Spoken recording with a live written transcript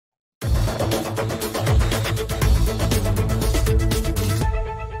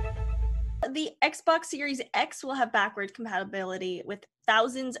The Xbox Series X will have backwards compatibility with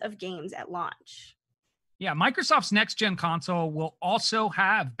thousands of games at launch. Yeah, Microsoft's next-gen console will also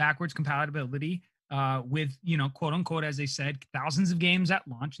have backwards compatibility with, quote unquote, as they said, thousands of games at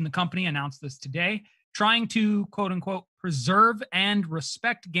launch. And the company announced this today, trying to, quote unquote, preserve and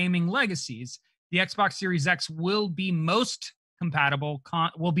respect gaming legacies. The Xbox Series X will be the most compatible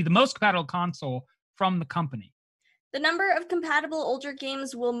console from the company. The number of compatible older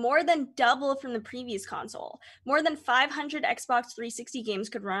games will more than double from the previous console. More than 500 Xbox 360 games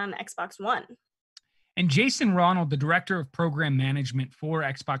could run on Xbox One. And Jason Ronald, the director of program management for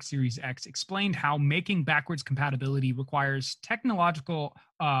Xbox Series X, explained how making backwards compatibility requires technical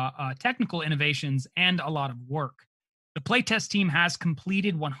innovations and a lot of work. The playtest team has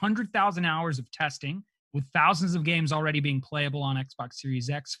completed 100,000 hours of testing, with thousands of games already being playable on Xbox Series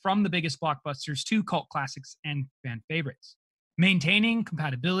X, from the biggest blockbusters to cult classics and fan favorites. Maintaining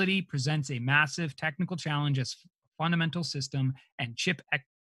compatibility presents a massive technical challenge as fundamental system and chip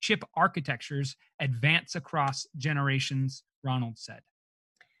architectures advance across generations, Ronald said.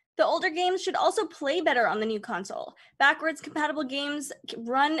 The older games should also play better on the new console. Backwards compatible games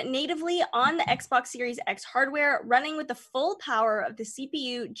run natively on the Xbox Series X hardware, running with the full power of the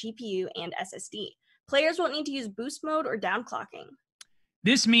CPU, GPU, and SSD. Players won't need to use boost mode or downclocking.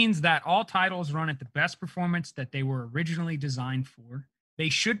 This means that all titles run at the best performance that they were originally designed for. They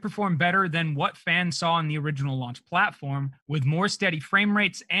should perform better than what fans saw on the original launch platform, with more steady frame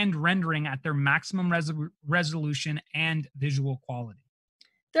rates and rendering at their maximum resolution and visual quality.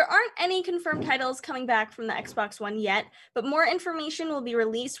 There aren't any confirmed titles coming back from the Xbox One yet, but more information will be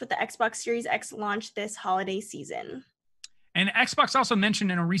released with the Xbox Series X launch this holiday season. And Xbox also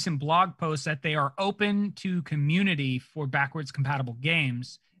mentioned in a recent blog post that they are open to community for backwards compatible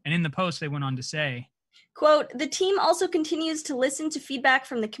games. And in the post, they went on to say, quote, the team also continues to listen to feedback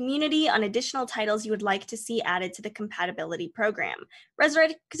from the community on additional titles you would like to see added to the compatibility program.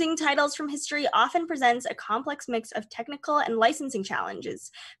 Resurrecting titles from history often presents a complex mix of technical and licensing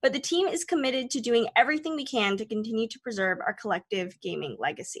challenges, but the team is committed to doing everything we can to continue to preserve our collective gaming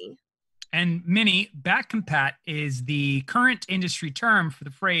legacy. And Minnie, backcompat is the current industry term for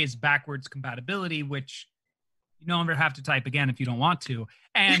the phrase backwards compatibility, which you no longer have to type again if you don't want to.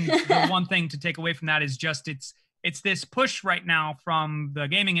 And the one thing to take away from that is just it's this push right now from the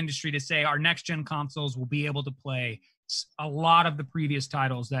gaming industry to say our next gen consoles will be able to play a lot of the previous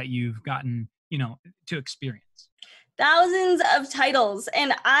titles that you've gotten, to experience. Thousands of titles,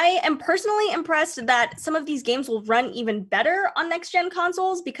 and I am personally impressed that some of these games will run even better on next-gen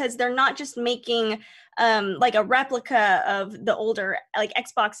consoles, because they're not just making like a replica of the older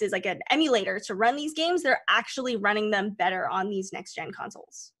Xboxes, like an emulator to run these games. They're actually running them better on these next-gen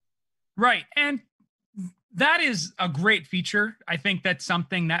consoles. Right, and that is a great feature. I think that's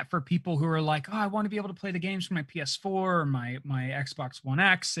something that for people who are like, oh, I want to be able to play the games from my PS4 or my Xbox One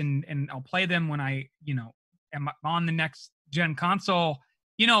X, and I'll play them when I, am on the next gen console,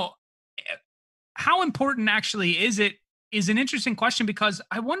 how important actually is it is an interesting question, because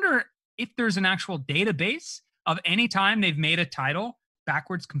I wonder if there's an actual database of any time they've made a title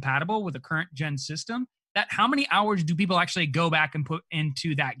backwards compatible with a current gen system, that how many hours do people actually go back and put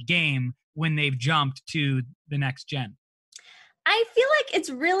into that game when they've jumped to the next gen? I feel like it's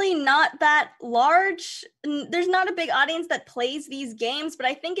really not that large. There's not a big audience that plays these games, but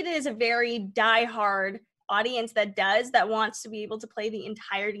I think it is a very diehard audience that wants to be able to play the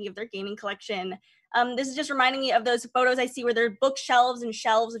entirety of their gaming collection. This is just reminding me of those photos I see where there are bookshelves and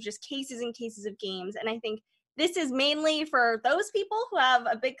shelves of just cases and cases of games. And I think this is mainly for those people who have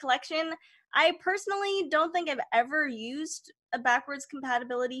a big collection. I personally don't think I've ever used a backwards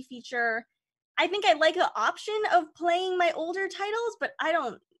compatibility feature. I think I like the option of playing my older titles, but I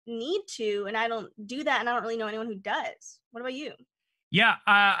don't need to, and I don't do that, and I don't really know anyone who does. What about you? Yeah,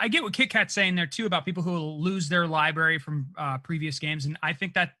 I get what KitKat's saying there too about people who will lose their library from previous games, and I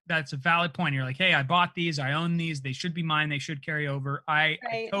think that's a valid point. You're like, hey, I bought these, I own these, they should be mine, they should carry over. I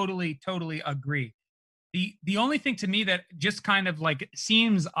totally agree. The only thing to me that just kind of like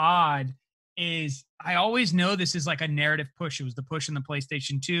seems odd is I always know this is like a narrative push. It was the push in the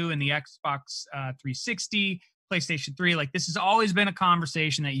PlayStation 2 and the Xbox 360, PlayStation 3. Like, this has always been a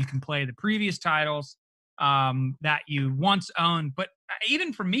conversation that you can play the previous titles that you once owned. But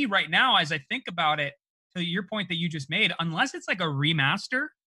even for me right now, as I think about it, to your point that you just made, unless it's like a remaster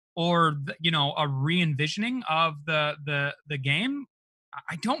or, a re-envisioning of the game,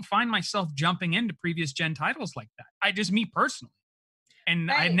 I don't find myself jumping into previous gen titles like that. Me personally. And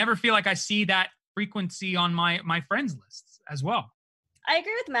right. I never feel like I see that frequency on my friends lists as well. I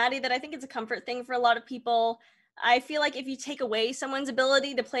agree with Maddie that I think it's a comfort thing for a lot of people. I feel like if you take away someone's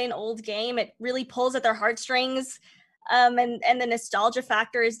ability to play an old game, it really pulls at their heartstrings. And the nostalgia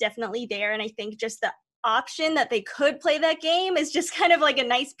factor is definitely there. And I think just the option that they could play that game is just kind of like a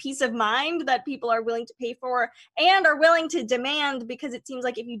nice peace of mind that people are willing to pay for and are willing to demand, because it seems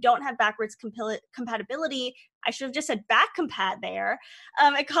like if you don't have backwards compatibility, I should have just said back compat there.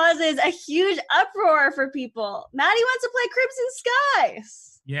 It causes a huge uproar for people. Maddie wants to play Crimson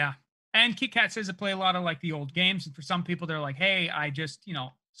Skies. Yeah. And KitKat says to play a lot of like the old games. And for some people, they're like, hey, I just,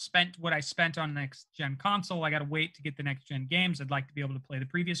 spent what I spent on next gen console. I got to wait to get the next gen games. I'd like to be able to play the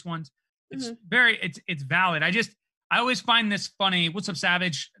previous ones. It's it's valid. I always find this funny. What's up,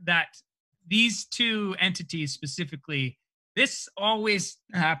 Savage? That these two entities specifically, this always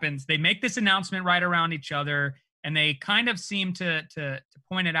happens. They make this announcement right around each other, and they kind of seem to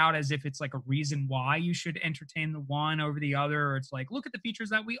point it out as if it's like a reason why you should entertain the one over the other, or it's like, look at the features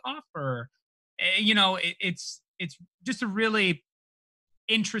that we offer. It's just a really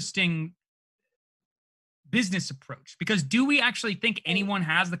interesting business approach, because do we actually think anyone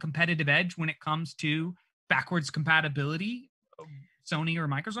has the competitive edge when it comes to backwards compatibility, Sony or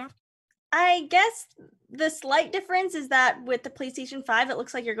Microsoft? I guess the slight difference is that with the PlayStation 5, it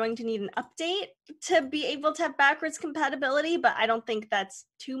looks like you're going to need an update to be able to have backwards compatibility, but I don't think that's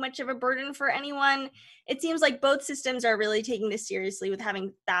too much of a burden for anyone. It seems like both systems are really taking this seriously with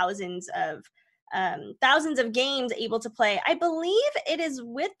having thousands of games able to play. I believe it is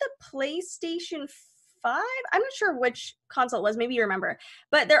with the PlayStation 5. I'm not sure which console it was. Maybe you remember.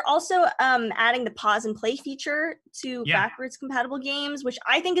 But they're also adding the pause and play feature to backwards compatible games, which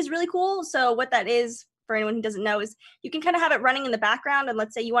I think is really cool. So what that is, for anyone who doesn't know, is you can kind of have it running in the background. And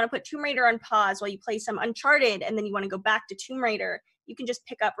let's say you want to put Tomb Raider on pause while you play some Uncharted, and then you want to go back to Tomb Raider. You can just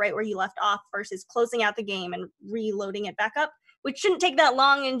pick up right where you left off versus closing out the game and reloading it back up, which shouldn't take that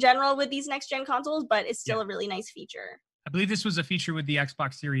long in general with these next-gen consoles, but it's still a really nice feature. I believe this was a feature with the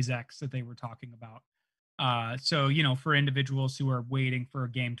Xbox Series X that they were talking about. So, for individuals who are waiting for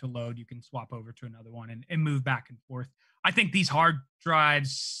a game to load, you can swap over to another one and move back and forth. I think these hard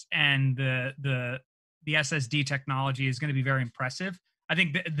drives and the SSD technology is going to be very impressive. I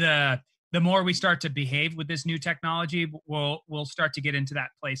think the more we start to behave with this new technology, we'll start to get into that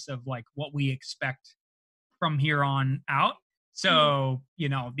place of like what we expect from here on out. So,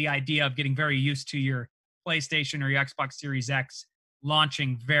 the idea of getting very used to your PlayStation or your Xbox Series X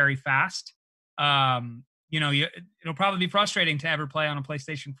launching very fast. It'll probably be frustrating to ever play on a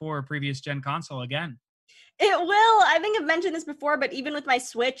PlayStation 4 or previous gen console again. It will. I think I've mentioned this before, but even with my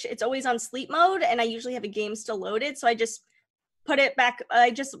Switch, it's always on sleep mode, and I usually have a game still loaded. So I just put it back.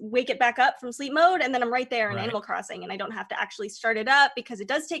 I just wake it back up from sleep mode, and then I'm right there in Animal Crossing, and I don't have to actually start it up because it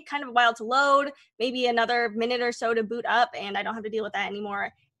does take kind of a while to load, maybe another minute or so to boot up, and I don't have to deal with that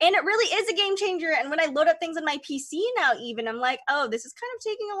anymore. And it really is a game changer. And when I load up things on my PC now, even, I'm like, oh, this is kind of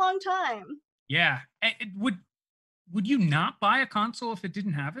taking a long time. Yeah. Would you not buy a console if it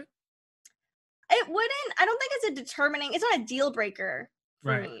didn't have it? It wouldn't. I don't think it's it's not a deal breaker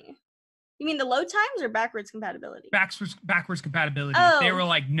for me. You mean the load times or backwards compatibility? Backwards compatibility. Oh. They were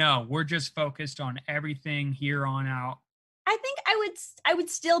like, no, we're just focused on everything here on out. I think I would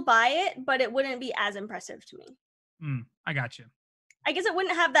still buy it, but it wouldn't be as impressive to me. I got you. I guess it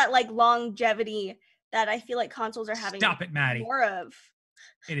wouldn't have that like longevity that I feel like consoles are having. Stop it, Maddie. More of.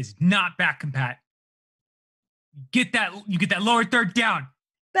 It is not back compat. You get that lower third down.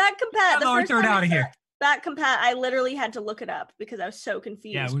 Back compat. The lower third out of here. Back compat. I literally had to look it up because I was so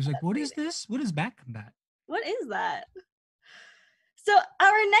confused. Yeah, I was like, what is this? What is back compat? What is that? So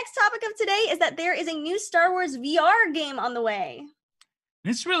our next topic of today is that there is a new Star Wars VR game on the way.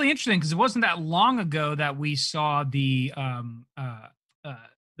 And it's really interesting because it wasn't that long ago that we saw the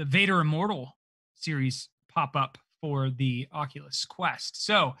Vader Immortal series pop up for the Oculus Quest.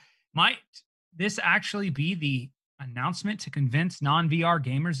 So might this actually be the announcement to convince non-VR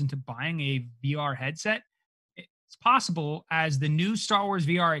gamers into buying a VR headset? It's possible, as the new Star Wars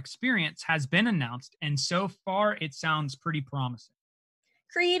VR experience has been announced, and so far it sounds pretty promising.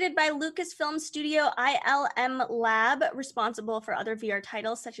 Created by Lucasfilm Studio ILM Lab, responsible for other VR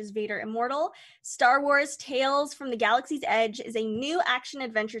titles such as Vader Immortal, Star Wars Tales from the Galaxy's Edge is a new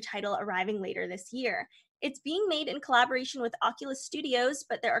action-adventure title arriving later this year. It's being made in collaboration with Oculus Studios,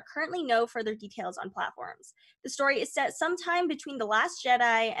 but there are currently no further details on platforms. The story is set sometime between The Last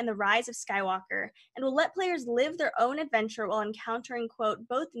Jedi and The Rise of Skywalker, and will let players live their own adventure while encountering, quote,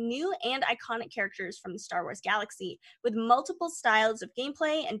 both new and iconic characters from the Star Wars galaxy, with multiple styles of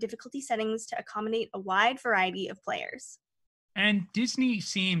gameplay and difficulty settings to accommodate a wide variety of players. And Disney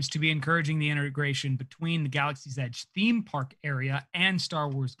seems to be encouraging the integration between the Galaxy's Edge theme park area and Star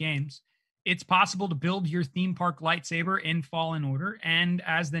Wars games. It's possible to build your theme park lightsaber in Fallen Order, and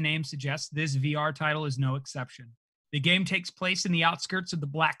as the name suggests, this VR title is no exception. The game takes place in the outskirts of the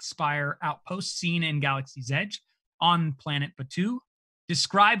Black Spire outpost seen in Galaxy's Edge on planet Batuu,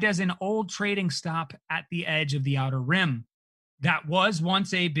 described as an old trading stop at the edge of the Outer Rim. That was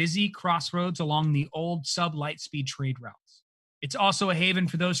once a busy crossroads along the old sub-lightspeed trade routes. It's also a haven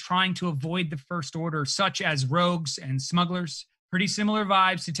for those trying to avoid the First Order, such as rogues and smugglers. Pretty similar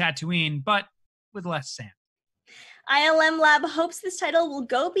vibes to Tatooine, but with less sand. ILM Lab hopes this title will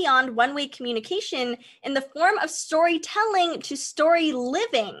go beyond one-way communication in the form of storytelling to story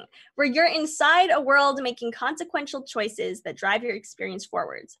living, where you're inside a world making consequential choices that drive your experience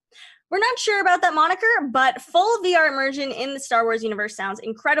forwards. We're not sure about that moniker, but full VR immersion in the Star Wars universe sounds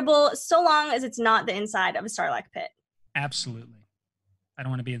incredible, so long as it's not the inside of a Sarlacc pit. Absolutely. I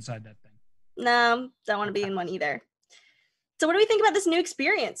don't want to be inside that thing. No, don't want to be in one either. So what do we think about this new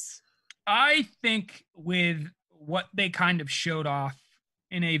experience? I think with what they kind of showed off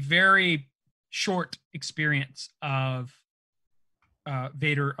in a very short experience of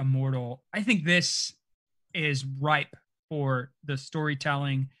Vader Immortal, I think this is ripe for the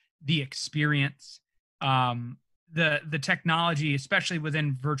storytelling, the experience, the technology, especially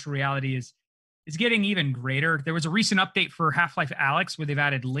within virtual reality, is getting even greater. There was a recent update for Half-Life Alyx where they've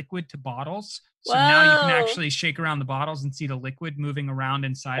added liquid to bottles. So now you can actually shake around the bottles and see the liquid moving around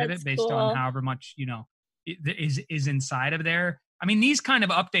inside of it based on however much, is inside of there. I mean, these kind of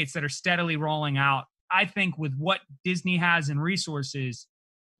updates that are steadily rolling out, I think with what Disney has in resources,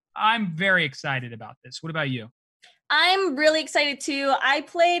 I'm very excited about this. What about you? I'm really excited too. I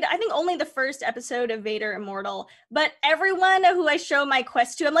played, I think, only the first episode of Vader Immortal, but everyone who I show my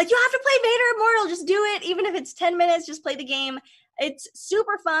quest to, I'm like, you have to play Vader Immortal. Just do it. Even if it's 10 minutes, just play the game. It's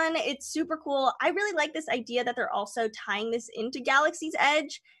super fun. It's super cool. I really like this idea that they're also tying this into Galaxy's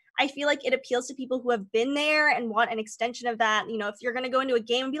Edge. I feel like it appeals to people who have been there and want an extension of that. You know, if you're going to go into a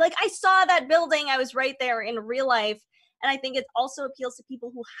game and be like, I saw that building, I was right there in real life. And I think it also appeals to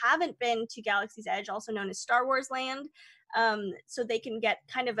people who haven't been to Galaxy's Edge, also known as Star Wars Land, so they can get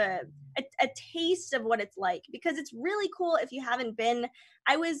kind of a taste of what it's like. Because it's really cool if you haven't been.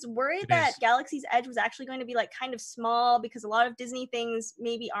 I was worried that Galaxy's Edge was actually going to be like kind of small because a lot of Disney things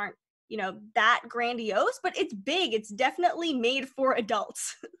maybe aren't, that grandiose, but it's big. It's definitely made for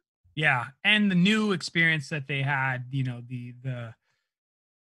adults. Yeah, and the new experience that they had, the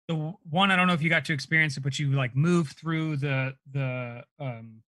one, I don't know if you got to experience it, but you like move through the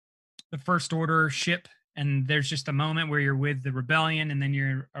First Order ship, and there's just a moment where you're with the rebellion, and then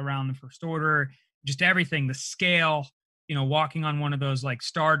you're around the First Order. Just everything, the scale, walking on one of those like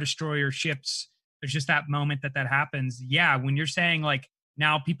Star Destroyer ships. There's just that moment that happens. Yeah, when you're saying like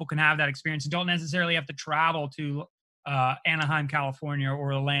now people can have that experience and don't necessarily have to travel to Anaheim, California,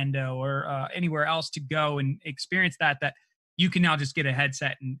 or Orlando, or anywhere else to go and experience that you can now just get a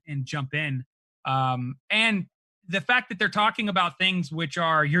headset and jump in. And the fact that they're talking about things which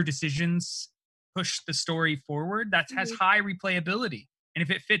are your decisions push the story forward, that has high replayability. And if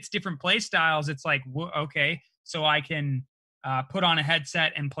it fits different play styles, it's like, okay, so I can put on a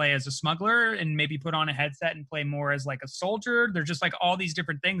headset and play as a smuggler, and maybe put on a headset and play more as like a soldier. There's just like all these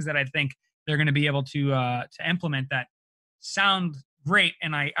different things that I think they're going to be able to implement that sound great.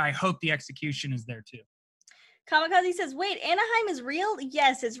 And I hope the execution is there too. Kamikaze says, wait, Anaheim is real?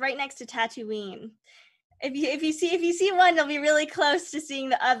 Yes, it's right next to Tatooine. If you see one, you'll be really close to seeing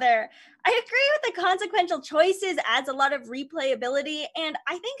the other. I agree with the consequential choices adds a lot of replayability, and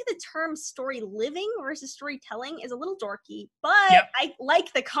I think the term story living versus storytelling is a little dorky, but I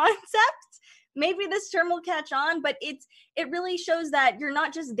like the concept. Maybe this term will catch on, but it really shows that you're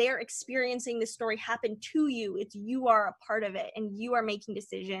not just there experiencing the story happen to you. It's you are a part of it, and you are making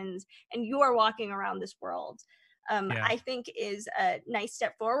decisions, and you are walking around this world. I think is a nice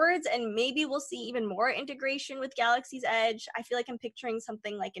step forwards, and maybe we'll see even more integration with Galaxy's Edge. I feel like I'm picturing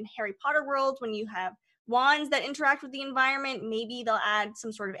something like in Harry Potter world when you have wands that interact with the environment. Maybe they'll add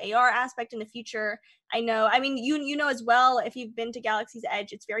some sort of AR aspect in the future. I mean, you know as well, if you've been to Galaxy's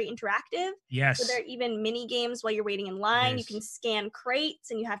Edge, it's very interactive. Yes. So there are even mini games while you're waiting in line. You can scan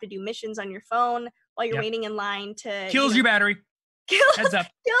crates and you have to do missions on your phone while you're waiting in line to kills your battery. Heads up.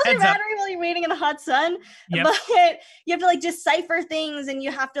 Kills your battery while you're waiting in the hot sun. Yep. But you have to like decipher things, and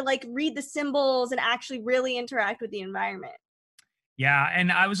you have to like read the symbols and actually really interact with the environment. Yeah, and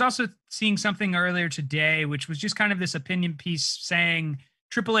I was also seeing something earlier today, which was just kind of this opinion piece saying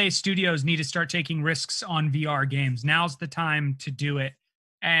AAA studios need to start taking risks on VR games. Now's the time to do it.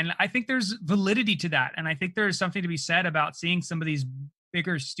 And I think there's validity to that. And I think there's something to be said about seeing some of these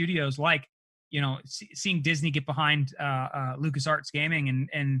bigger studios, like, seeing Disney get behind LucasArts Gaming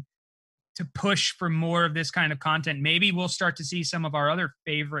and to push for more of this kind of content. Maybe we'll start to see some of our other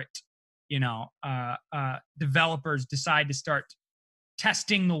favorite, developers decide to start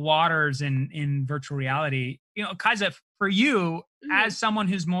testing the waters in virtual reality. Kaisa, for you, as someone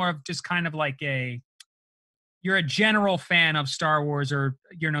who's more of just kind of like you're a general fan of Star Wars, or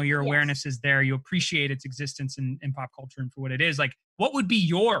your awareness is there, you appreciate its existence in pop culture and for what it is. Like, what would be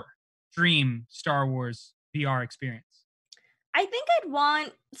your dream Star Wars VR experience? I think I'd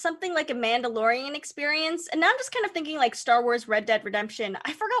want something like a Mandalorian experience. And now I'm just kind of thinking like Star Wars Red Dead Redemption.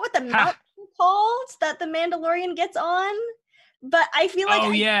 I forgot what the mount called that the Mandalorian gets on, but I feel like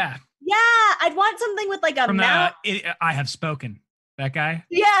I'd want something with like a mount. I Have Spoken. That guy?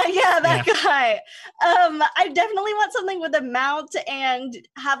 Yeah, that guy. I definitely want something with a mount and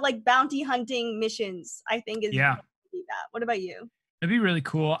have like bounty hunting missions, I think is that. What about you? That'd be really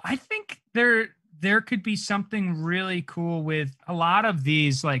cool. I think there could be something really cool with a lot of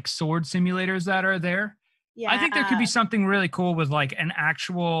these like sword simulators that are there. Yeah. I think there could be something really cool with like an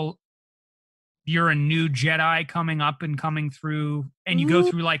actual, you're a new Jedi coming through, and you go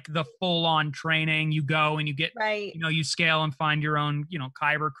through like the full on training. You go and you get, you scale and find your own,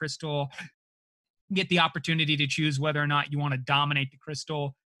 Kyber crystal, get the opportunity to choose whether or not you want to dominate the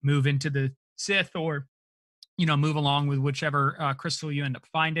crystal, move into the Sith, or, move along with whichever crystal you end up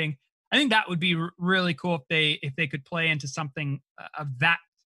finding. I think that would be really cool if they could play into something of that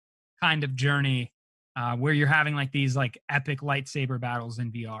kind of journey, where you're having like these like epic lightsaber battles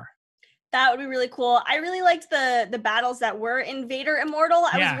in VR. That would be really cool. I really liked the battles that were in Vader Immortal.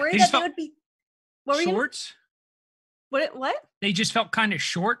 I was worried that they would be short. What? They just felt kind of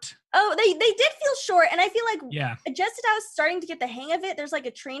short. Oh, they did feel short, and I feel like just as I was starting to get the hang of it, there's like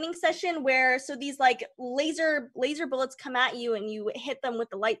a training session where these like laser bullets come at you and you hit them with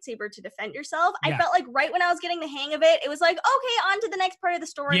the lightsaber to defend yourself. I felt like right when I was getting the hang of it, it was like, okay, on to the next part of the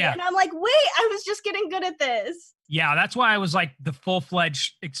story. And I'm like, wait, I was just getting good at this. Yeah, that's why I was like, the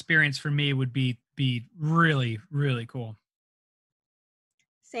full-fledged experience for me would be really, really cool.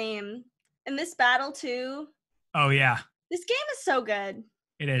 Same. And this battle too. Oh yeah. This game is so good.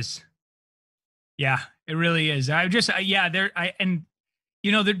 It is. Yeah, it really is. There's just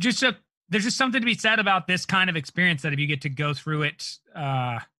something to be said about this kind of experience, that if you get to go through it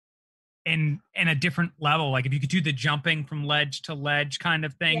in a different level, like if you could do the jumping from ledge to ledge kind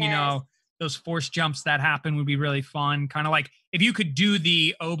of thing, those force jumps that happen would be really fun. Kind of like if you could do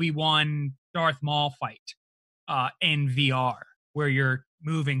the Obi-Wan Darth Maul fight in VR, where you're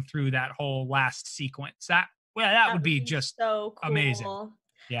moving through that whole last sequence. That would be just so cool. Amazing.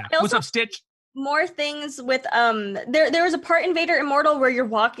 Yeah. What's up, Stitch? More things with there was a part in Vader Immortal where you're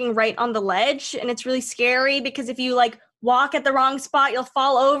walking right on the ledge, and it's really scary because if you like walk at the wrong spot, you'll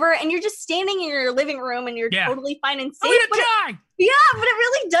fall over, and you're just standing in your living room and you're totally fine and safe. I'm gonna die! But it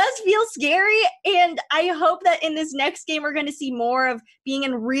really does feel scary, and I hope that in this next game we're going to see more of being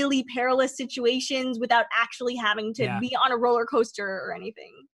in really perilous situations without actually having to be on a roller coaster or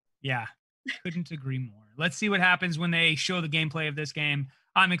anything. Yeah, couldn't agree more. Let's see what happens when they show the gameplay of this game.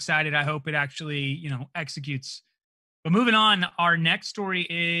 I'm excited. I hope it actually, executes. But moving on, our next story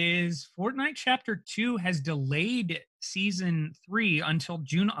is Fortnite Chapter 2 has delayed Season 3 until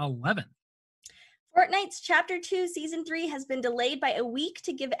June 11th. Fortnite's Chapter 2 Season 3 has been delayed by a week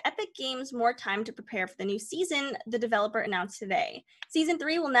to give Epic Games more time to prepare for the new season, the developer announced today. Season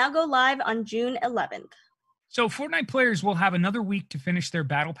 3 will now go live on June 11th. So Fortnite players will have another week to finish their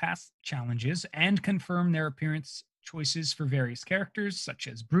Battle Pass challenges and confirm their appearance choices for various characters such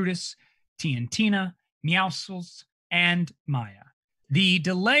as Brutus, TNTina, Meowscles, and Maya. The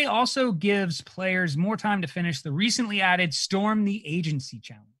delay also gives players more time to finish the recently added Storm the Agency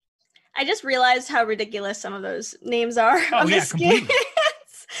challenge. I just realized how ridiculous some of those names are. Oh, yeah, completely.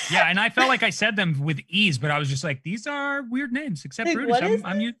 Yeah, and I felt like I said them with ease, but I was just like, these are weird names, except like, Brutus.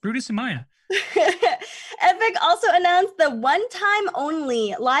 I'm Brutus and Maya. Epic also announced the one-time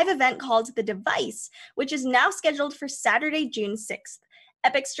only live event called The Device, which is now scheduled for Saturday, June 6th.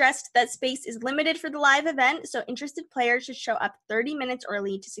 Epic stressed that space is limited for the live event, so interested players should show up 30 minutes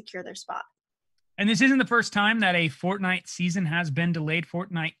early to secure their spot. And this isn't the first time that a Fortnite season has been delayed.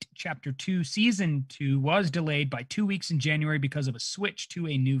 Fortnite Chapter 2 Season 2 was delayed by 2 weeks in January because of a switch to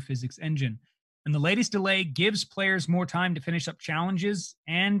a new physics engine. And the latest delay gives players more time to finish up challenges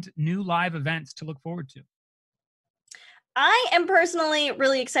and new live events to look forward to. I am personally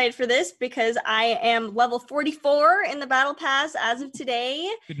really excited for this because I am level 44 in the battle pass as of today.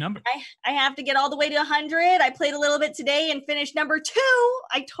 Good number. I have to get all the way to 100. I played a little bit today and finished number 2.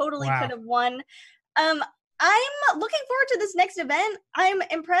 I totally could have won. I'm looking forward to this next event. I'm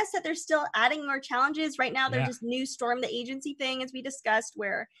impressed that they're still adding more challenges. Right now, there's this new Storm the Agency thing, as we discussed,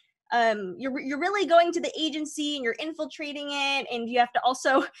 where you're really going to the agency and you're infiltrating it, and you have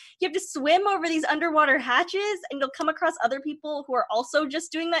to swim over these underwater hatches, and you'll come across other people who are also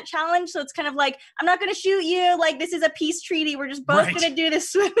just doing that challenge. So it's kind of like, I'm not going to shoot you. Like, this is a peace treaty. We're just both going to do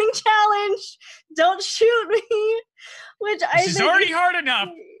this swimming challenge. Don't shoot me. Which I think is already hard enough.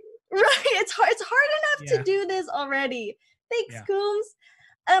 Right, it's hard enough to do this already. Thanks, Coombs.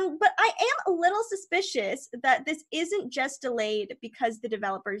 But I am a little suspicious that this isn't just delayed because the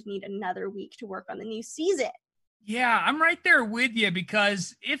developers need another week to work on the new season. Yeah, I'm right there with you,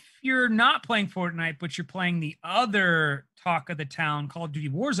 because if you're not playing Fortnite, but you're playing the other talk of the town, Call of Duty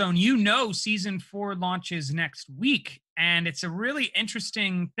Warzone, season 4 launches next week. And it's a really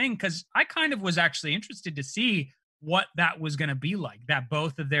interesting thing, because I kind of was actually interested to see what that was going to be like, that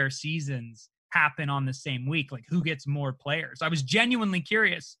both of their seasons happen on the same week, like who gets more players. I was genuinely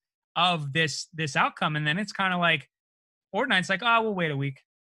curious of this outcome, and then it's kind of like Fortnite's like, oh, we'll wait a week.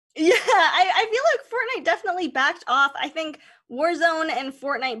 Yeah, I feel like Fortnite definitely backed off. I think Warzone and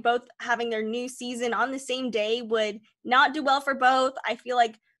Fortnite both having their new season on the same day would not do well for both. I feel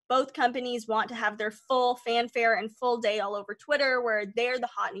like both companies want to have their full fanfare and full day all over Twitter, where they're the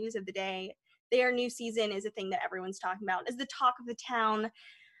hot news of the day. Their new season is a thing that everyone's talking about, is the talk of the town.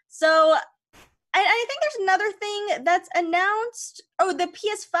 So I think there's another thing that's announced. Oh, the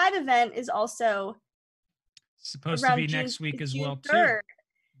PS5 event is also supposed to be next week as well, too.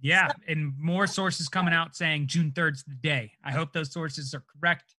 Yeah, so, and more sources coming out saying June 3rd's the day. I hope those sources are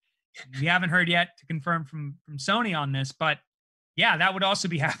correct. We haven't heard yet to confirm from Sony on this, but yeah, that would also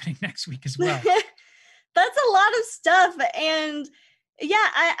be happening next week as well. That's a lot of stuff, and yeah,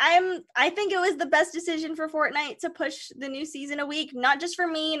 I think it was the best decision for Fortnite to push the new season a week, not just for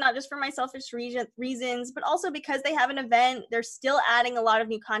me, not just for my selfish reasons, but also because they have an event. They're still adding a lot of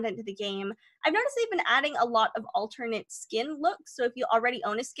new content to the game. I've noticed they've been adding a lot of alternate skin looks. So if you already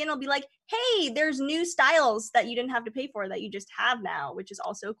own a skin, it'll be like, hey, there's new styles that you didn't have to pay for that you just have now, which is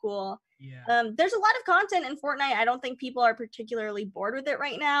also cool. Yeah. There's a lot of content in Fortnite. I don't think people are particularly bored with it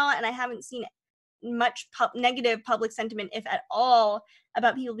right now, and I haven't seen much negative public sentiment, if at all,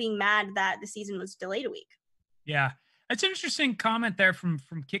 about people being mad that the season was delayed a week. Yeah, that's an interesting comment there from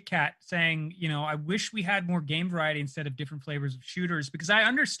Kit Kat, saying, I wish we had more game variety instead of different flavors of shooters, because I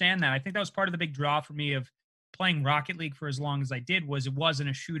understand that. I think that was part of the big draw for me of playing Rocket League for as long as I did, was it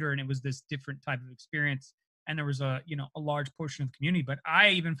wasn't a shooter and it was this different type of experience, and there was a large portion of the community. But I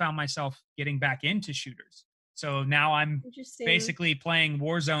even found myself getting back into shooters, so now I'm basically playing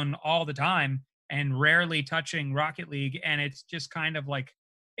Warzone all the time and rarely touching Rocket League. And it's just kind of like,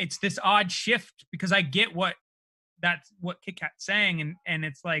 it's this odd shift, because I get that's what Kit Kat's saying. And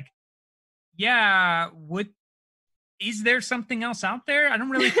it's like, yeah, is there something else out there? I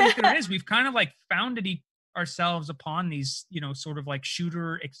don't really think there is. We've kind of like founded ourselves upon these, sort of like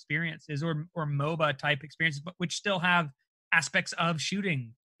shooter experiences or MOBA type experiences, but which still have aspects of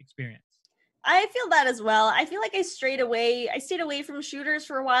shooting experience. I feel that as well. I feel like I stayed away from shooters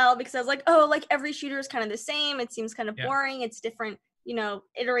for a while because I was like, oh, like every shooter is kind of the same. It seems kind of boring. It's different,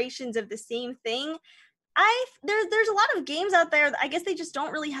 iterations of the same thing. There's a lot of games out there that I guess they just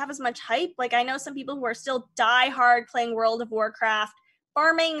don't really have as much hype. Like, I know some people who are still die hard playing World of Warcraft,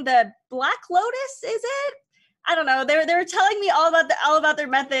 farming the Black Lotus, is it? I don't know. They're telling me all about their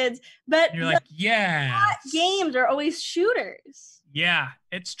methods, but you're like, yeah, games are always shooters. Yeah,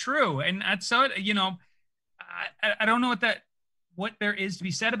 it's true. And that's so, I don't know what there is to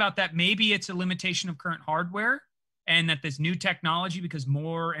be said about that. Maybe it's a limitation of current hardware, and that this new technology, because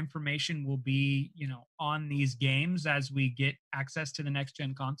more information will be, on these games as we get access to the next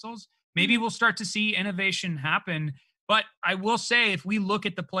gen consoles, maybe we'll start to see innovation happen. But I will say, if we look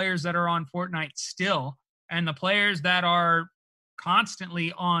at the players that are on Fortnite still, and the players that are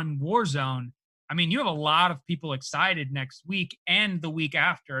constantly on Warzone, I mean, you have a lot of people excited next week and the week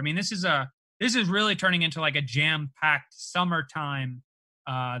after. I mean, this is really turning into like a jam-packed summertime.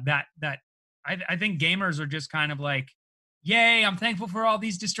 That I think gamers are just kind of like, yay! I'm thankful for all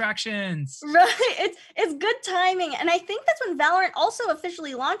these distractions. Right, it's good timing, and I think that's when Valorant also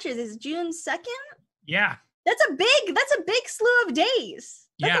officially launches. Is June 2nd? Yeah, that's a big slew of days.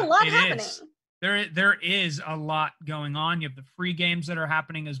 That's a lot happening. Is. There is a lot going on. You have the free games that are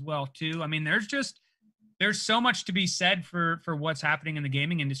happening as well too. I mean, there's so much to be said for what's happening in the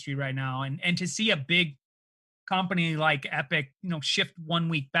gaming industry right now, and to see a big company like Epic, shift 1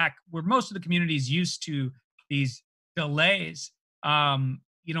 week back, where most of the community is used to these delays,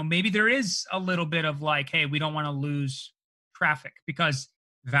 maybe there is a little bit of like, hey, we don't want to lose traffic, because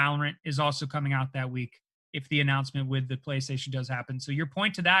Valorant is also coming out that week if the announcement with the PlayStation does happen. So your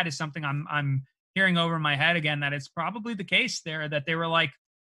point to that is something I'm hearing over my head again, that it's probably the case there, that they were like,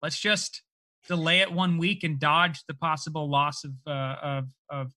 let's just delay it 1 week and dodge the possible loss of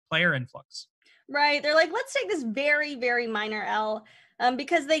player influx. Right. They're like, let's take this very, very minor L,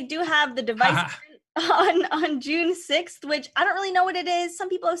 because they do have the device on June 6th, which I don't really know what it is. Some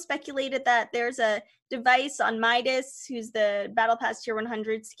people have speculated that there's a device on Midas, who's the Battle Pass Tier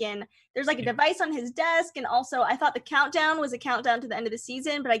 100 skin. There's like a device on his desk. And also, I thought the countdown was a countdown to the end of the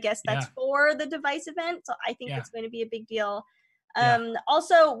season, but I guess that's for the device event. So I think it's going to be a big deal.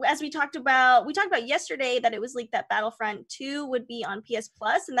 Also, as we talked about yesterday, that it was leaked that Battlefront 2 would be on PS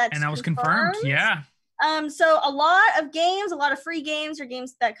Plus, and that was confirmed. Yeah. So a lot of games, a lot of free games, or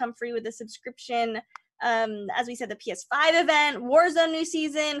games that come free with a subscription. As we said, the PS5 event, Warzone new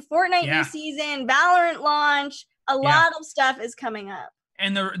season, Fortnite new season, Valorant launch, a lot of stuff is coming up.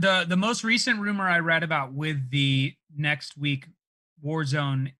 And the most recent rumor I read about with the next week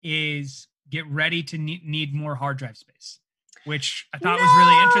Warzone is get ready to need more hard drive space, which I thought was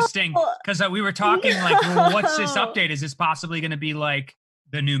really interesting, because we were talking like, well, what's this update? Is this possibly going to be like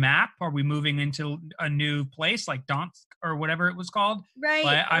the new map? Are we moving into a new place like Donsk or whatever it was called? Right.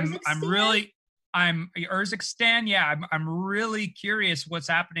 But I'm Urzikstan. Yeah, I'm really curious what's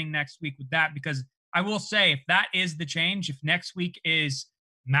happening next week with that, because I will say, if that is the change, if next week is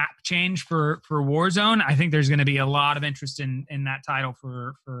map change for Warzone, I think there's going to be a lot of interest in that title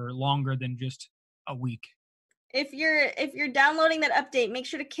for longer than just a week. If you're downloading that update, make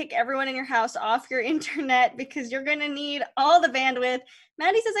sure to kick everyone in your house off your internet, because you're going to need all the bandwidth.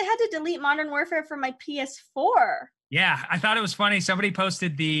 Maddie says, I had to delete Modern Warfare from my PS4. Yeah, I thought it was funny. Somebody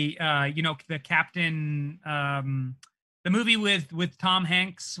posted the the Captain, the movie with Tom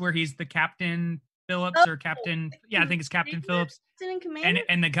Hanks, where he's the Captain Phillips or Captain. Yeah, I think it's Captain Phillips.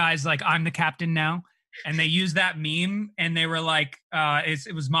 And the guy's like, I'm the captain now. And they used that meme, and they were like,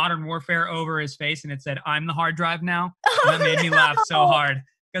 it was Modern Warfare over his face, and it said, I'm the hard drive now. And that made me laugh so hard,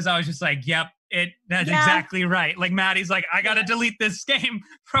 because I was just like, yep, that's exactly right. Like, Maddie's like, I got to delete this game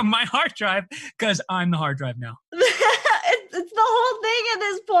from my hard drive because I'm the hard drive now. It's the whole thing at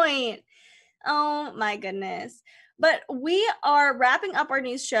this point. Oh my goodness. But we are wrapping up our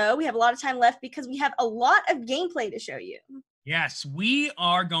news show. We have a lot of time left because we have a lot of gameplay to show you. Yes, we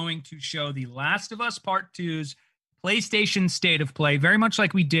are going to show The Last of Us Part 2's PlayStation State of Play, very much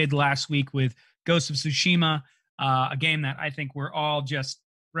like we did last week with Ghost of Tsushima, a game that I think we're all just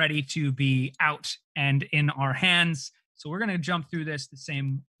ready to be out and in our hands. So we're going to jump through this the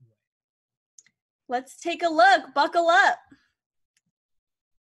same way. Let's take a look. Buckle up.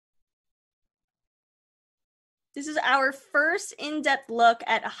 This is our first in-depth look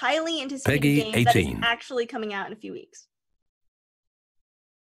at a highly anticipated game that is actually coming out in a few weeks.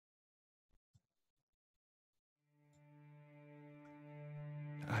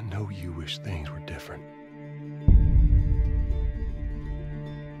 I know you wish things were different.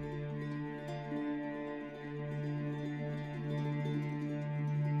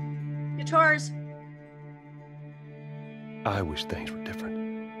 Guitars. I wish things were different.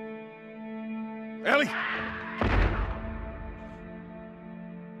 Ellie!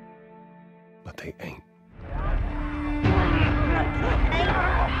 But they ain't.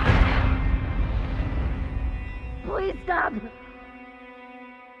 Please stop.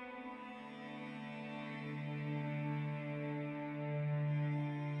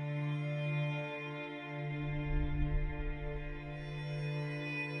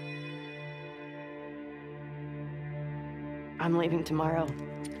 I'm leaving tomorrow.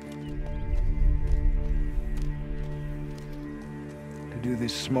 To do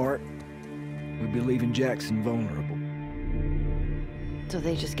this smart, we'd be leaving Jackson vulnerable. So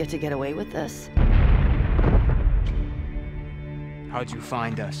they just get to get away with this? How'd you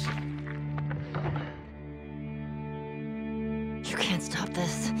find us? You can't stop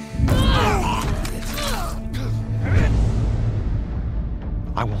this.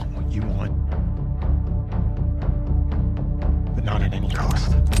 I want what you want. But not at any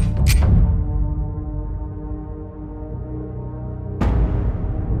cost.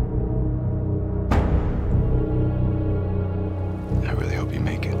 I really hope you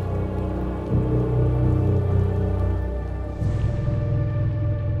make it.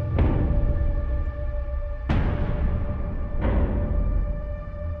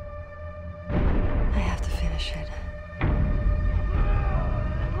 I have to finish it.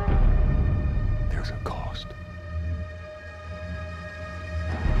 There's a cost.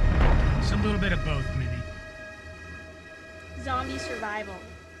 bit of both, Minnie. Zombie survival.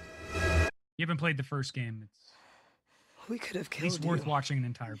 You haven't played the first game. It's We could have at killed least you. worth watching an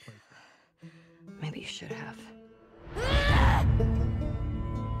entire playthrough. Maybe you should have.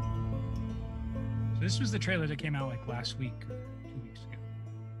 So this was the trailer that came out like last week or 2 weeks ago.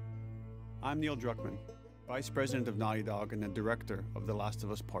 I'm Neil Druckmann, Vice President of Naughty Dog and the Director of The Last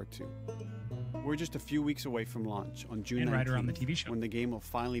of Us Part 2. We're just a few weeks away from launch on June 19th, And writer on the TV show. when the game will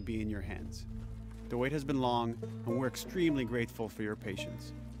finally be in your hands. The wait has been long, and we're extremely grateful for your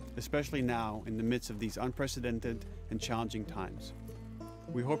patience, especially now in the midst of these unprecedented and challenging times.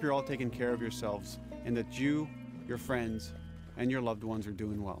 We hope you're all taking care of yourselves and that you, your friends, and your loved ones are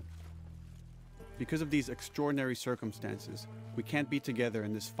doing well. Because of these extraordinary circumstances, we can't be together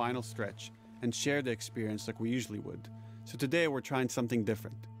in this final stretch and share the experience like we usually would. So today we're trying something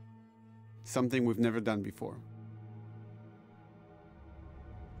different. Something we've never done before.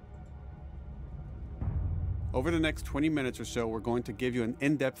 Over the next 20 minutes or so, we're going to give you an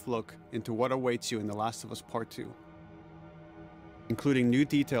in-depth look into what awaits you in The Last of Us Part 2, including new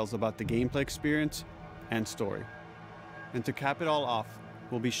details about the gameplay experience and story. And to cap it all off,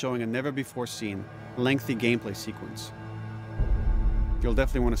 we'll be showing a never-before-seen, lengthy gameplay sequence. You'll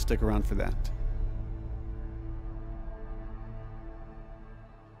definitely want to stick around for that.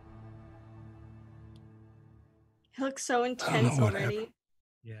 It looks so intense already.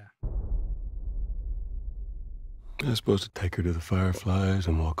 Yeah. I was supposed to take her to the Fireflies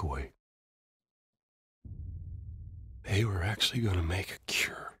and walk away. They were actually going to make a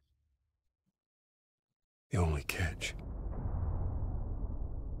cure. The only catch,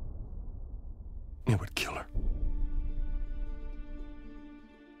 it would kill her.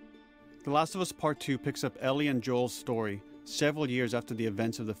 The Last of Us Part 2 picks up Ellie and Joel's story several years after the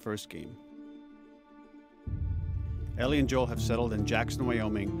events of the first game. Ellie and Joel have settled in Jackson,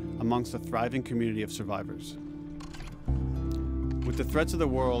 Wyoming, amongst a thriving community of survivors. With the threats of the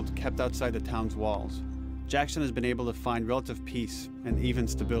world kept outside the town's walls, Jackson has been able to find relative peace and even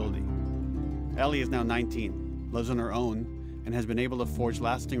stability. Ellie is now 19, lives on her own, and has been able to forge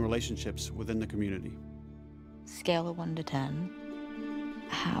lasting relationships within the community. Scale of 1 to 10.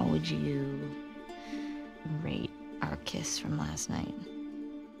 How would you rate our kiss from last night?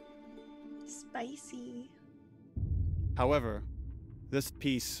 Spicy. However, this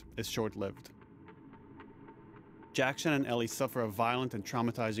peace is short-lived. Jackson and Ellie suffer a violent and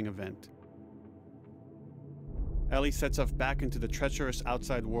traumatizing event. Ellie sets off back into the treacherous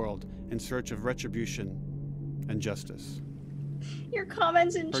outside world in search of retribution and justice. Your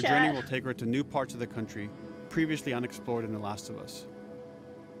comments in Her chat. journey will take her to new parts of the country previously unexplored in The Last of Us.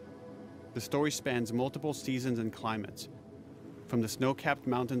 The story spans multiple seasons and climates, from the snow-capped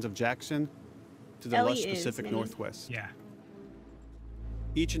mountains of Jackson to the Ellie lush is, Pacific Minnie. Northwest. Yeah.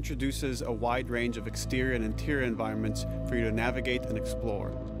 Each introduces a wide range of exterior and interior environments for you to navigate and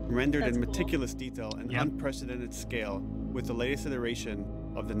explore, rendered That's in cool. meticulous detail and Yep. unprecedented scale with the latest iteration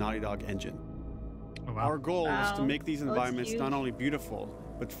of the Naughty Dog engine. Oh, wow. Our goal is to Wow. make these That's environments not huge. only beautiful,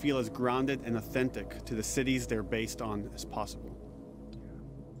 but feel as grounded and authentic to the cities they're based on as possible.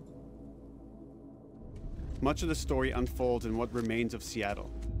 Much of the story unfolds in what remains of Seattle,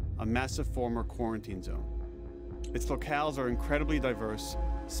 a massive former quarantine zone. Its locales are incredibly diverse,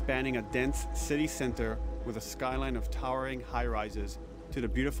 spanning a dense city center with a skyline of towering high-rises to the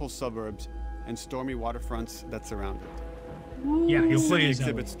beautiful suburbs and stormy waterfronts that surround it. Yeah, The you'll city play as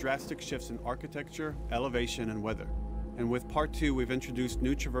exhibits drastic shifts in architecture, elevation, and weather. And with Part 2, we've introduced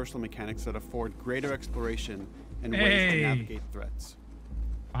new traversal mechanics that afford greater exploration and ways to Hey. navigate threats.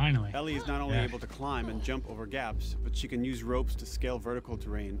 Finally. Ellie is not only Yeah. able to climb and jump over gaps, but she can use ropes to scale vertical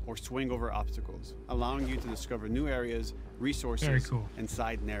terrain or swing over obstacles, allowing you to discover new areas, resources, Very cool. and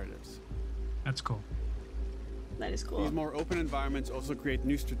side narratives. That's cool. That is cool. These more open environments also create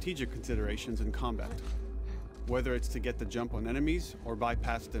new strategic considerations in combat, whether it's to get the jump on enemies or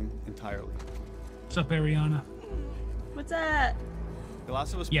bypass them entirely. What's up, Ariana? What's that? The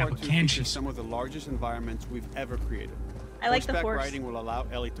Last of Us Yeah, Part but 2 can features she- some of the largest environments we've ever created. I like the Horseback horse. riding will allow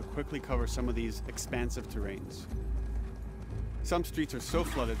Ellie to quickly cover some of these expansive terrains. Some streets are so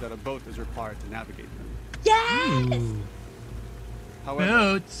flooded that a boat is required to navigate them. Yes! Ooh. However,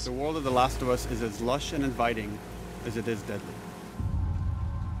 Boats. the world of The Last of Us is as lush and inviting as it is deadly.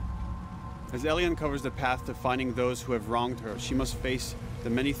 As Ellie uncovers the path to finding those who have wronged her, she must face the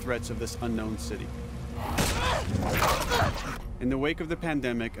many threats of this unknown city. In the wake of the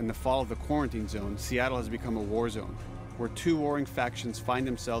pandemic and the fall of the quarantine zone, Seattle has become a war zone, where two warring factions find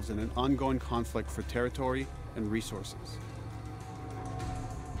themselves in an ongoing conflict for territory and resources.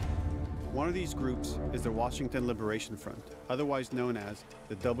 One of these groups is the Washington Liberation Front, otherwise known as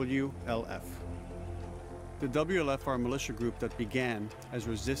the WLF. The WLF are a militia group that began as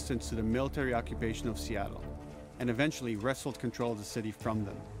resistance to the military occupation of Seattle and eventually wrestled control of the city from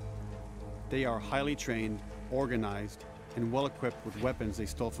them. They are highly trained, organized, and well-equipped with weapons they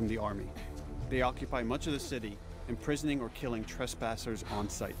stole from the army. They occupy much of the city, imprisoning or killing trespassers on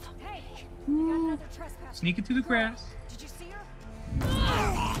sight. Hey, we got another trespasser. Sneak it through the grass. Did you see her?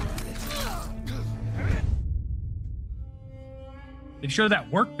 They show that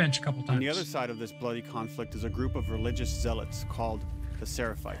workbench a couple times. On the other side of this bloody conflict is a group of religious zealots called the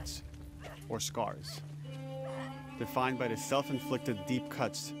Seraphites, or Scars, defined by the self-inflicted deep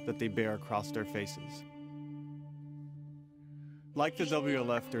cuts that they bear across their faces. Like the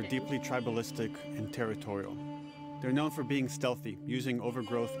WLF, they're deeply tribalistic and territorial. They're known for being stealthy, using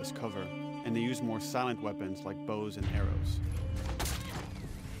overgrowth as cover, and they use more silent weapons like bows and arrows.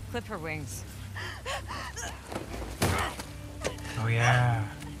 Clip her wings. Oh yeah.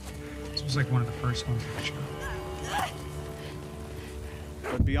 This was like one of the first ones in the show.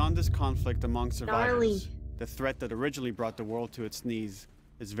 But beyond this conflict among survivors, Gnarly. the threat that originally brought the world to its knees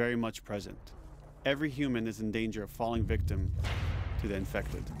is very much present. Every human is in danger of falling victim to the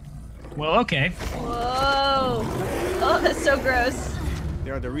infected. Well, okay. Whoa. Oh, that's so gross.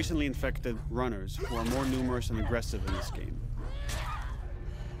 They are the recently infected runners, who are more numerous and aggressive in this game.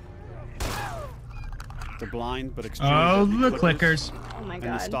 The blind but extremely deadly the clickers. Oh my and the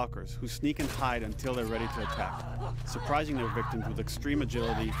god. stalkers, who sneak and hide until they're ready to attack, surprising their victims with extreme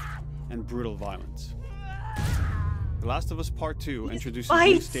agility and brutal violence. The Last of Us Part 2 introduces new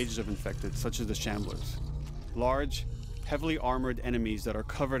fights. stages of infected, such as the Shamblers. Large, heavily armored enemies that are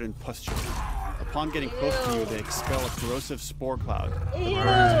covered in pustules. Upon getting close to you, they expel a corrosive spore cloud that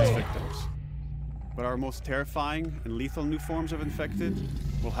burns its victims. But our most terrifying and lethal new forms of infected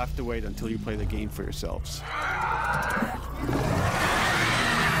will have to wait until you play the game for yourselves.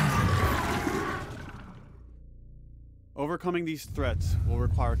 Overcoming these threats will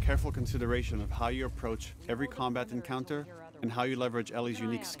require careful consideration of how you approach every combat encounter and how you leverage Ellie's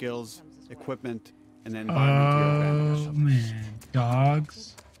unique skills, equipment, and environment to your advantage. Oh man,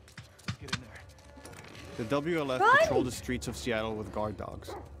 dogs. The WLF Run! patrol the streets of Seattle with guard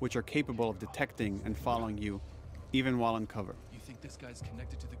dogs, which are capable of detecting and following you, even while in cover.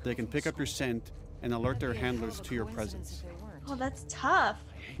 They can pick up your scent and alert their handlers to your presence. Oh, that's tough.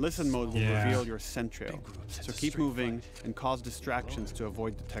 Listen mode will Yeah. reveal your scent trail, so keep moving and cause distractions to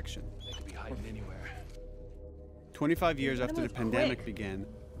avoid detection. 25 years after the pandemic began,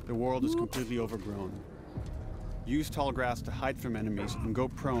 the world is completely overgrown. Use tall grass to hide from enemies and go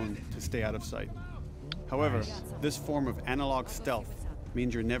prone to stay out of sight. However, this form of analog stealth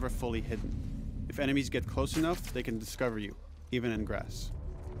means you're never fully hidden. If enemies get close enough, they can discover you, even in grass.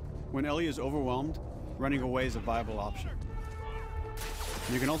 When Ellie is overwhelmed, running away is a viable option.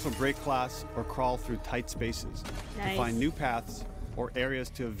 You can also break glass or crawl through tight spaces to find new paths or areas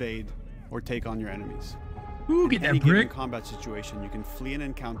to evade or take on your enemies. Ooh, get In any that given brick. combat situation, you can flee an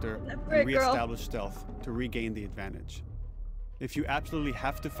encounter That brick, and girl. re-establish stealth to regain the advantage. If you absolutely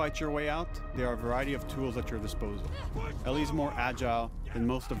have to fight your way out, there are a variety of tools at your disposal. Ellie's more agile than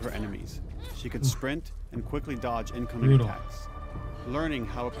most of her enemies. She can sprint and quickly dodge incoming Brutal. attacks. Learning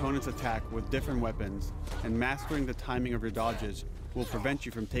how opponents attack with different weapons and mastering the timing of your dodges will prevent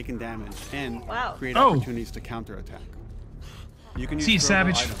you from taking damage and create opportunities to counterattack. You can use See, throwable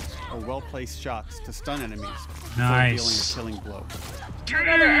Savage. items or well-placed shots to stun enemies before Nice. dealing a killing blow. There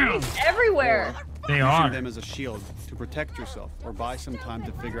are enemies everywhere. They Using are. them as a shield to protect yourself or buy some time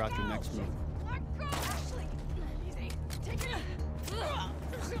to figure out your next move.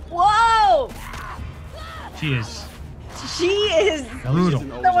 Whoa! She is. She is Brutal.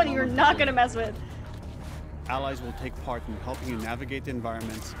 someone you're not gonna mess with. Allies will take part in helping you navigate the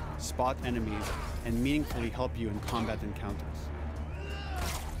environments, spot enemies, and meaningfully help you in combat encounters.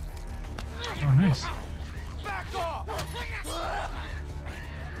 Oh, nice.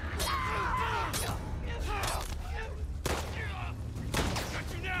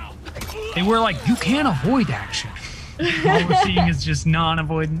 They were like, you can't avoid action. All we're seeing is just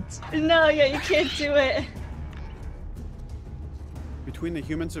non-avoidance. No, yeah, you can't do it. Between the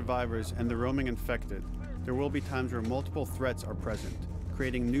human survivors and the roaming infected, there will be times where multiple threats are present,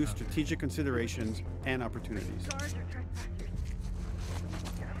 creating new strategic considerations and opportunities.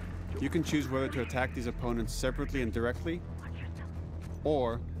 You can choose whether to attack these opponents separately and directly,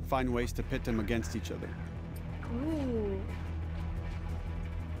 or find ways to pit them against each other. Ooh.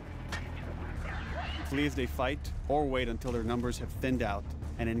 Flee as they fight, or wait until their numbers have thinned out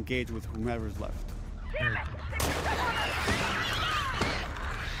and engage with whomever's left.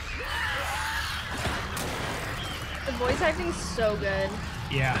 voice acting's so good.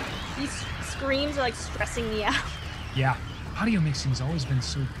 Yeah. These screams are like stressing me out. Yeah. Audio mixing's always been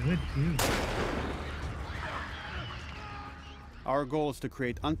so good, too. Our goal is to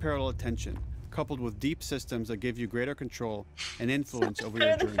create unparalleled attention, coupled with deep systems that give you greater control and influence over your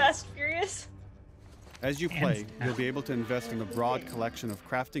Better than journey. Fast and Furious. As you play, you'll be able to invest in a broad collection of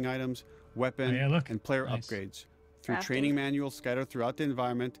crafting items, weapon, and player upgrades, through training manuals scattered throughout the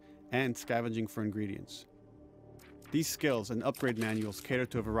environment and scavenging for ingredients. These skills and upgrade manuals cater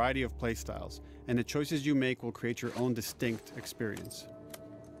to a variety of playstyles, and the choices you make will create your own distinct experience.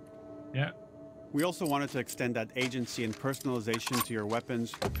 Yeah. We also wanted to extend that agency and personalization to your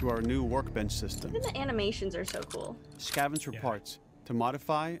weapons through our new workbench system. Even the animations are so cool. Scavenge for parts to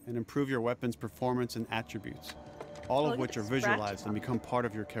modify and improve your weapon's performance and attributes, all of which are visualized and become part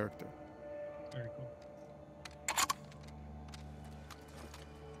of your character. Very cool.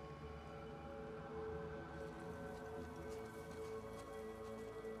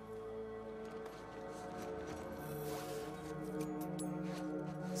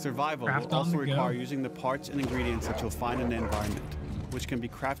 Survival Craft will on also the go. require using the parts and ingredients that you'll find in the environment, which can be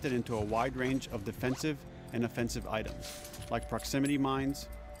crafted into a wide range of defensive and offensive items, like proximity mines,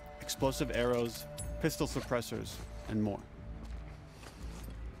 explosive arrows, pistol suppressors, and more.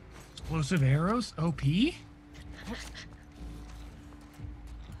 Explosive arrows? OP?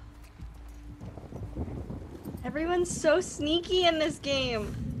 Everyone's so sneaky in this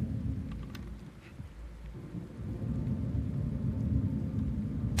game.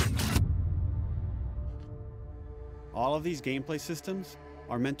 All of these gameplay systems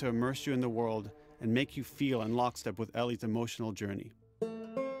are meant to immerse you in the world and make you feel in lockstep with Ellie's emotional journey.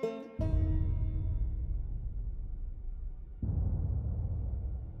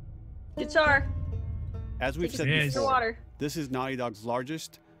 Guitar. As we've said before, this is Naughty Dog's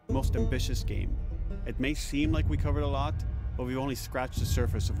largest, most ambitious game. It may seem like we covered a lot, but we've only scratched the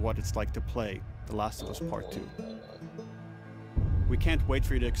surface of what it's like to play The Last of Us Part 2. We can't wait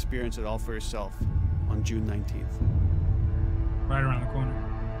for you to experience it all for yourself on June 19th. Right around the corner.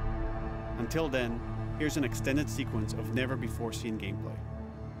 Until then, here's an extended sequence of never-before-seen gameplay.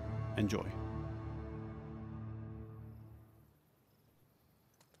 Enjoy.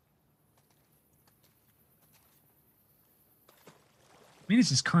 I mean,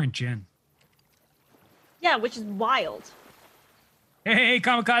 this is current gen. Yeah, which is wild. Hey,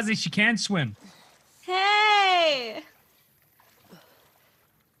 Kamikaze, she can swim. Hey!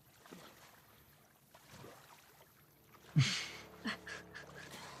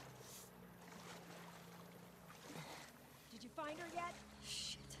 Did you find her yet?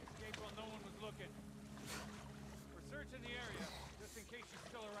 Shit. April, no one was looking. We're searching the area, just in case she's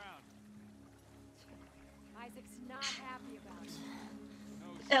still around. Isaac's not happy about it.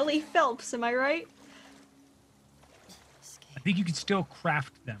 Ellie Phelps, am I right? I think you can still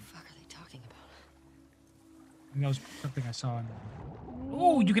craft them. What are they talking about? I think that was something I saw in there.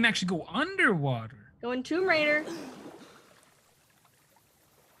 Oh, you can actually go underwater. Going Tomb Raider.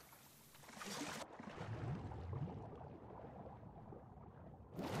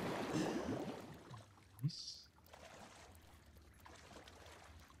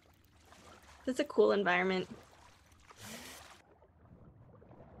 That's a cool environment.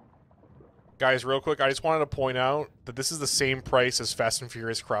 Guys, real quick, I just wanted to point out that this is the same price as Fast and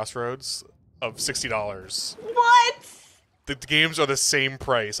Furious Crossroads of $60. What? The games are the same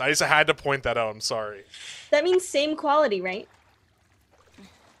price. I just had to point that out. I'm sorry. That means same quality, right?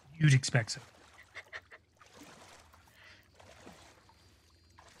 You'd expect so.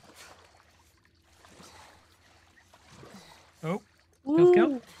 Oh,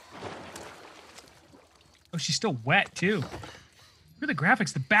 kill. Oh, she's still wet too. Look at the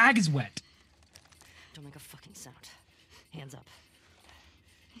graphics. The bag is wet. Don't make a fucking sound. Hands up.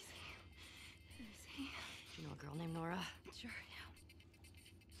 Do you know a girl named Nora? Sure, yeah.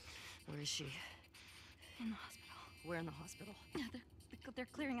 Where is she? In the hospital. Where in the hospital? Yeah, they're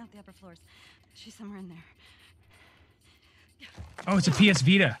clearing out the upper floors. She's somewhere in there. Oh, it's a PS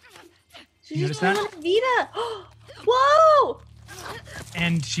Vita. You notice that? Vita. Whoa!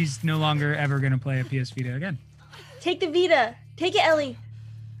 And she's no longer ever going to play a PS Vita again. Take the Vita. Take it, Ellie.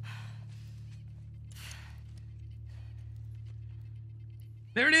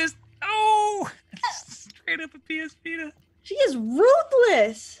 There it is. Oh! Straight up a PS Vita. She is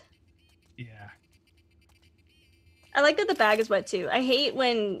ruthless. Yeah. I like that the bag is wet too. I hate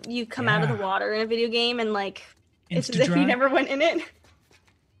when you come out of the water in a video game and like it's as if you never went in it.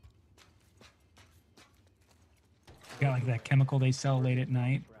 Got like that chemical they sell late at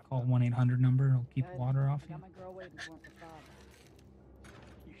night. Call 1-800 number. It'll keep water off you.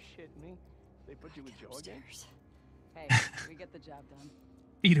 You shit me? They put you with Joe again? Hey, we get the job done.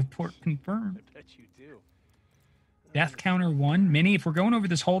 Beta port confirmed. I bet you do. Death counter 1. Minnie, if we're going over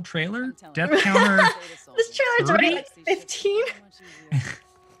this whole trailer, death counter. This trailer's already like 15.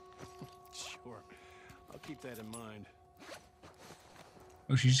 Sure. I'll keep that in mind.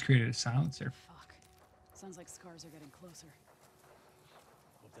 Oh, she just created a silencer. Fuck. Sounds like scars are getting closer.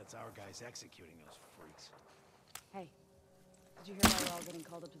 Hope that's our guys executing those freaks. Hey, did you hear why we're all getting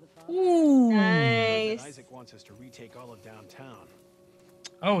called up to the phone? Ooh. Nice. Isaac wants us to retake all of downtown.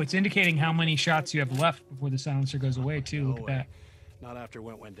 Oh, it's indicating how many shots you have left before the silencer goes away, too. Look at that. Not after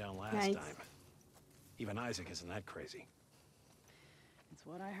what went down last Nice. time. Even Isaac isn't that crazy. It's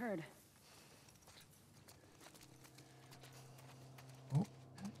what I heard.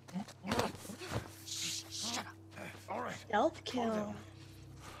 Shut up. All right. Stealth kill.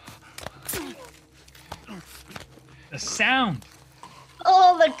 The sound.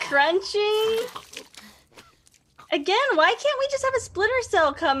 Oh, the crunching. Again, why can't we just have a Splinter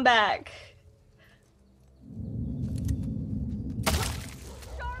Cell come back?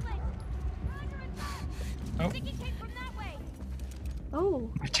 Oh.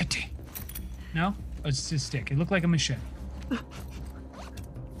 Oh. Machete. No? Oh, it's his stick. It looked like a machete.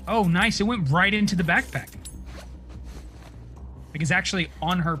 Oh, nice. It went right into the backpack. Like it's actually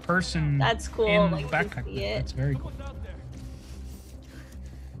on her person. That's cool. In Like, the you backpack. see it. That's very cool.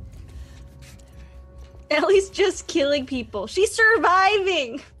 At least just killing people. She's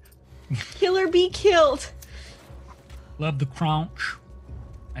surviving. Kill or be killed. Love the crunch.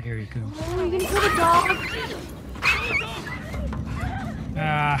 I hear you, Coons. Oh, you're gonna kill the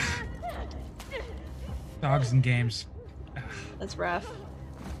dog. Dogs in games. That's rough.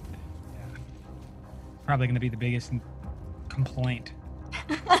 Probably going to be the biggest complaint.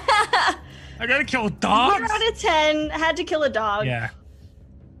 I gotta kill dogs. 0 out of 10. Had to kill a dog. Yeah.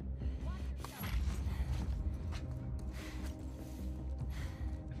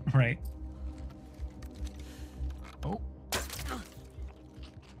 Right. Oh.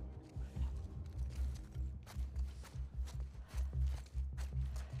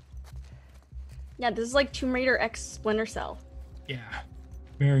 Yeah, this is like Tomb Raider X Splinter Cell. Yeah.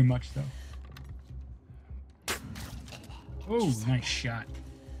 Very much so. Oh, nice shot.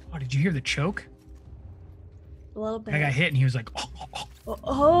 Oh, did you hear the choke? A little bit. I got hit and he was like, oh.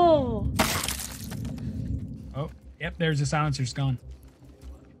 Oh. Oh, yep, there's the silencer's gone.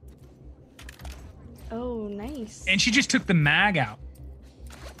 Oh, nice. And she just took the mag out.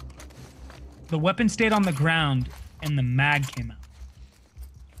 The weapon stayed on the ground and the mag came out.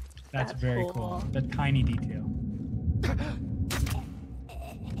 That's very cool. The tiny detail.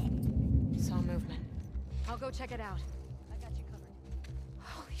 Saw movement. I'll go check it out. I got you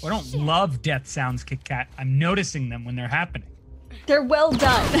covered. I don't love death sounds, Kit Kat. I'm noticing them when they're happening. They're well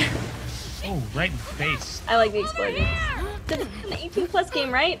done. Oh, right in the face. I like the explosions. It's an 18+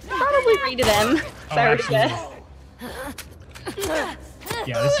 game, right? Probably rated M. If I were to guess.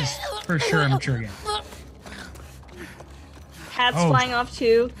 Yeah, this is for sure a mature game. Hats flying off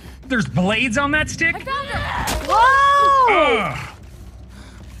too. There's blades on that stick? Whoa!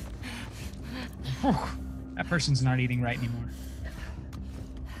 That person's not eating right anymore.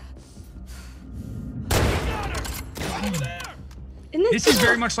 This is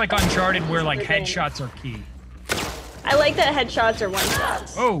very much like Uncharted where like headshots are key. I like that headshots are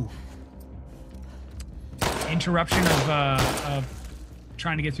one-shots. Oh. Interruption of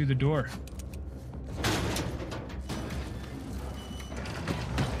trying to get through the door.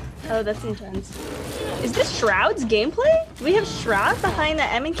 Oh, that's intense. Is this Shroud's gameplay? Do we have Shroud behind the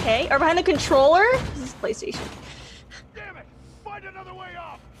M and K? Or behind the controller? This is PlayStation. Damn it! Find another way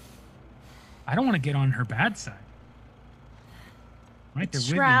off. I don't want to get on her bad side. Right there with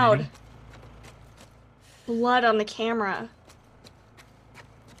Shroud. you, Blood on the camera.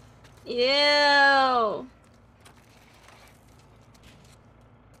 Ew. I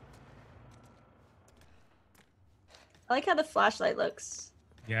like how the flashlight looks.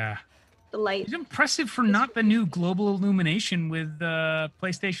 Yeah. The light. It's impressive for not the new global illumination with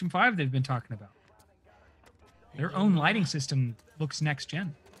PlayStation 5 they've been talking about. Their own lighting system looks next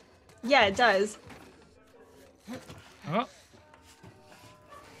gen. Yeah, it does. Oh.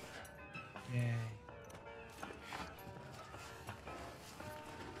 Yay.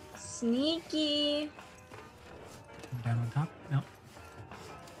 Sneaky. Down on top? No.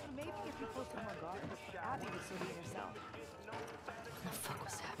 Maybe if you posted more guards, Abby would sort it herself. What the fuck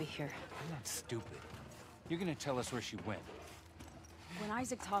was Abby here? You're not stupid. You're gonna tell us where she went. When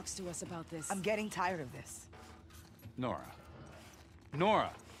Isaac talks to us about this, I'm getting tired of this. Nora.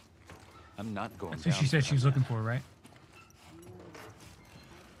 Nora! I'm not going That's what she down said for she was that. looking for, right?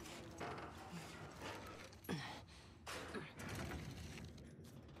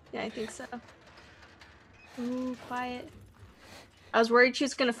 Yeah, I think so. Ooh, quiet. I was worried she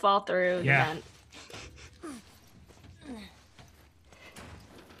was gonna fall through the vent.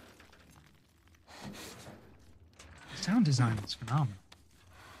 The sound design is phenomenal.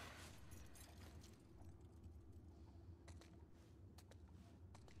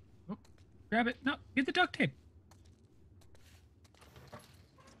 Oh, grab it. No, get the duct tape.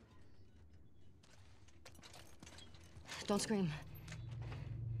 Don't scream.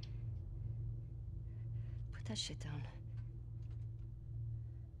 Put that shit down.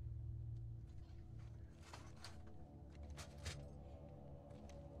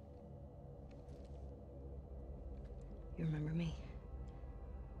 You remember me?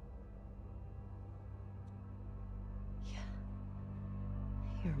 Yeah.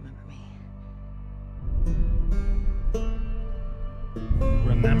 You remember me.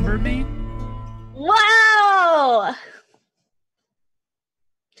 Remember me? Wow!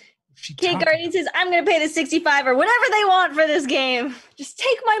 Kate Guardian says, I'm going to pay the 65 or whatever they want for this game. Just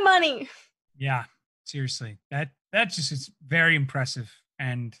take my money. Yeah, seriously. That just is very impressive.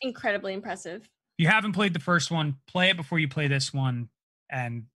 And incredibly impressive. If you haven't played the first one, play it before you play this one.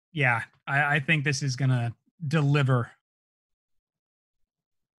 And yeah, I think this is going to deliver.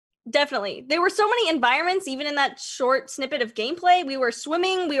 Definitely. There were so many environments, even in that short snippet of gameplay. We were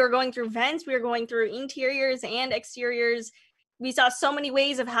swimming, we were going through vents, we were going through interiors and exteriors. We saw so many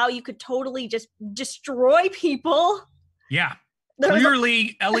ways of how you could totally just destroy people. Yeah.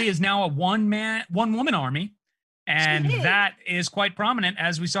 Clearly, Ellie is now a one-woman army. And that is quite prominent,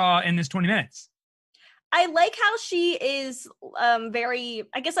 as we saw in this 20 minutes. I like how she is very,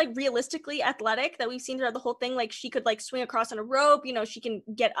 I guess, like realistically athletic that we've seen throughout the whole thing. Like she could like swing across on a rope, you know, she can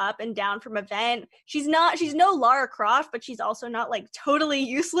get up and down from a vent. She's no Lara Croft, but she's also not like totally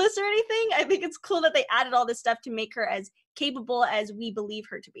useless or anything. I think it's cool that they added all this stuff to make her as capable as we believe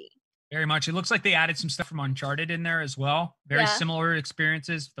her to be. Very much. It looks like they added some stuff from Uncharted in there as well. Very similar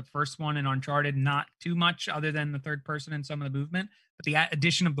experiences. The first one in Uncharted, not too much other than the third person and some of the movement, but the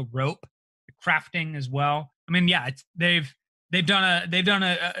addition of the rope, the crafting as well. I mean, yeah, they've done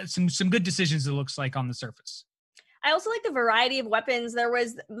some good decisions. It looks like on the surface. I also like the variety of weapons.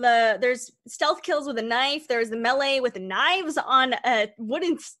 There's stealth kills with a knife. There's the melee with the knives on a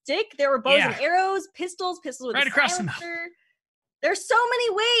wooden stick. There were bows and arrows, pistols with right a across silencer. There's so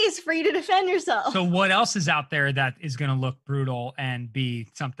many ways for you to defend yourself. So what else is out there that is going to look brutal and be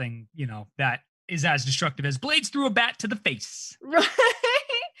something, you know, that is as destructive as blades through a bat to the face? Right.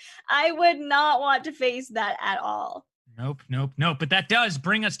 I would not want to face that at all. Nope. But that does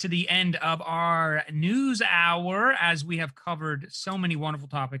bring us to the end of our news hour, as we have covered so many wonderful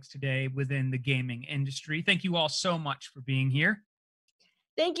topics today within the gaming industry. Thank you all so much for being here.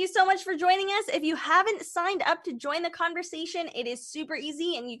 Thank you so much for joining us. If you haven't signed up to join the conversation, it is super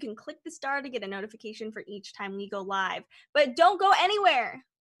easy, and you can click the star to get a notification for each time we go live. But don't go anywhere.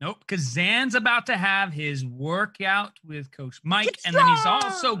 Nope, because Zan's about to have his workout with Coach Mike, and then he's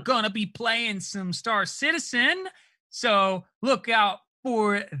also going to be playing some Star Citizen. So look out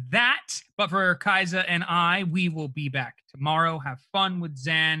for that. But for Kaisa and I, we will be back tomorrow. Have fun with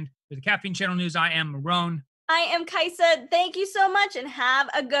Zan. For the Caffeine Channel News, I am Marrone. I am Kaisa. Thank you so much, and have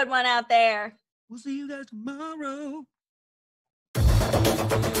a good one out there. We'll see you guys tomorrow.